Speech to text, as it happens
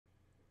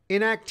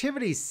In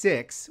Activity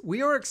 6,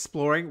 we are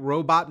exploring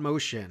robot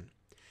motion.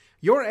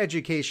 Your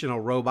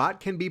educational robot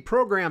can be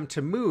programmed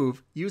to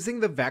move using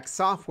the VEX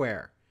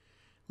software.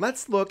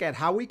 Let's look at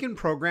how we can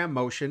program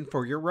motion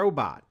for your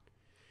robot.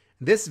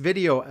 This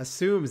video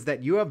assumes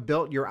that you have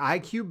built your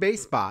IQ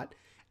BaseBot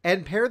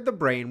and paired the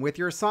brain with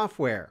your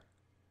software.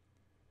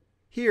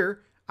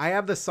 Here, I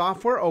have the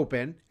software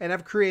open and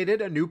have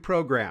created a new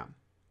program.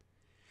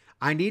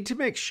 I need to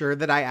make sure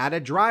that I add a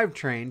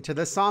drivetrain to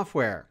the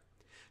software.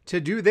 To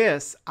do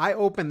this, I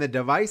open the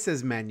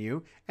Devices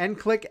menu and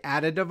click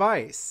Add a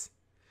Device.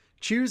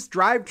 Choose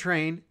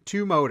Drivetrain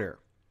to Motor.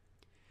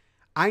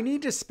 I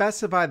need to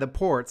specify the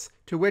ports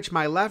to which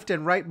my left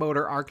and right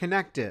motor are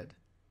connected.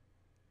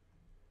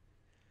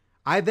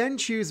 I then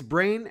choose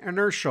Brain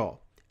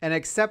Inertial and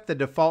accept the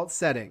default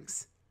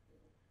settings.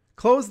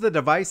 Close the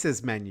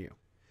Devices menu.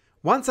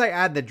 Once I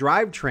add the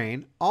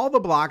drivetrain, all the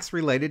blocks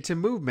related to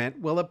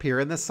movement will appear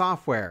in the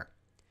software.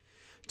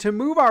 To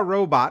move our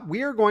robot,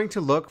 we are going to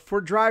look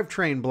for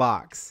drivetrain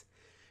blocks.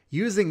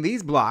 Using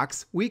these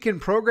blocks, we can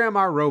program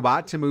our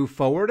robot to move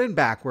forward and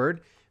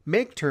backward,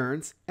 make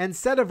turns, and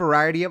set a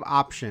variety of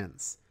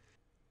options.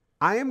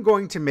 I am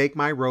going to make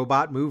my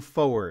robot move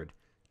forward.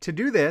 To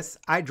do this,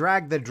 I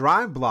drag the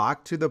drive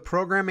block to the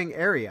programming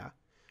area,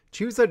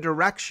 choose a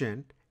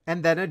direction,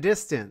 and then a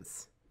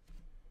distance.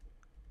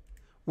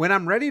 When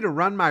I'm ready to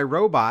run my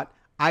robot,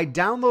 I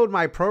download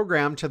my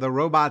program to the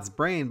robot's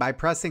brain by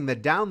pressing the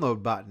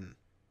download button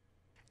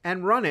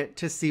and run it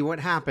to see what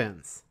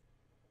happens.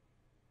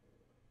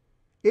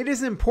 It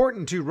is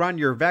important to run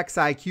your VEX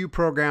IQ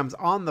programs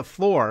on the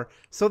floor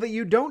so that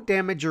you don't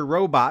damage your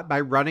robot by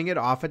running it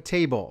off a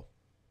table.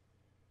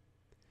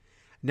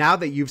 Now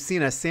that you've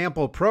seen a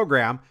sample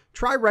program,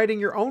 try writing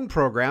your own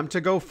program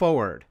to go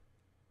forward.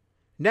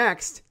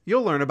 Next,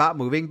 you'll learn about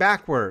moving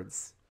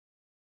backwards.